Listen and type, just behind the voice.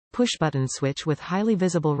Push-button switch with highly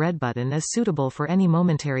visible red button is suitable for any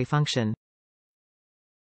momentary function.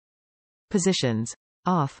 Positions.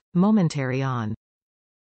 Off, momentary on.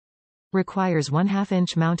 Requires 1/2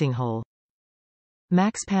 inch mounting hole.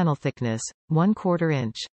 Max panel thickness, 1/4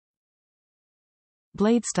 inch.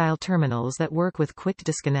 Blade-style terminals that work with quick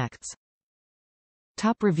disconnects.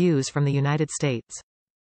 Top reviews from the United States.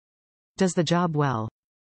 Does the job well.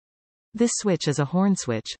 This switch is a horn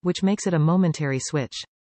switch, which makes it a momentary switch.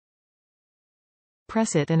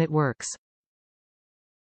 Press it and it works.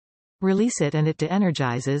 Release it and it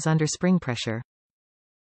de-energizes under spring pressure.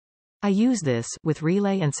 I use this, with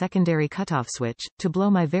relay and secondary cutoff switch, to blow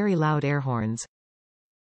my very loud air horns.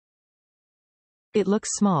 It looks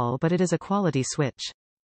small but it is a quality switch.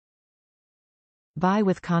 Buy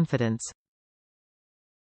with confidence.